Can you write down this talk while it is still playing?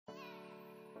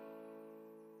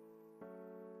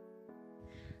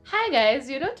Hi guys,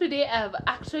 today I've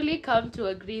actually come to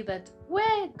agree that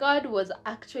where God was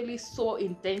actually so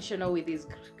intentional with his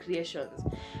creations.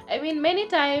 I mean, many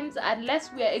times,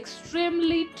 unless we are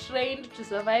extremely trained to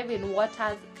survive in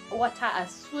water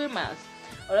as swimmers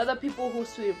or other people who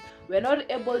swim, we're not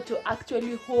able to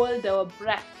actually hold our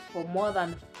breath for more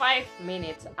than 5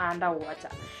 minutes underwater.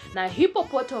 Now,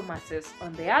 hippopotamuses,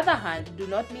 on the other hand, do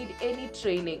not need any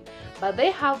training, but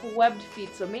they have webbed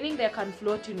feet, so meaning they can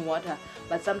float in water.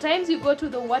 But sometimes you go to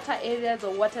the water areas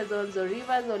or water zones or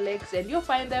rivers or lakes and you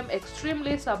find them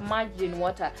extremely submerged in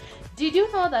water. Did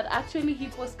you know that actually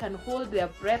hippos can hold their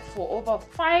breath for over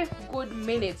 5 good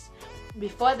minutes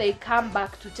before they come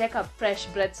back to take up fresh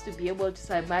breaths to be able to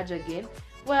submerge again?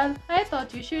 Well, I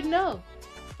thought you should know.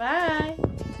 Bye!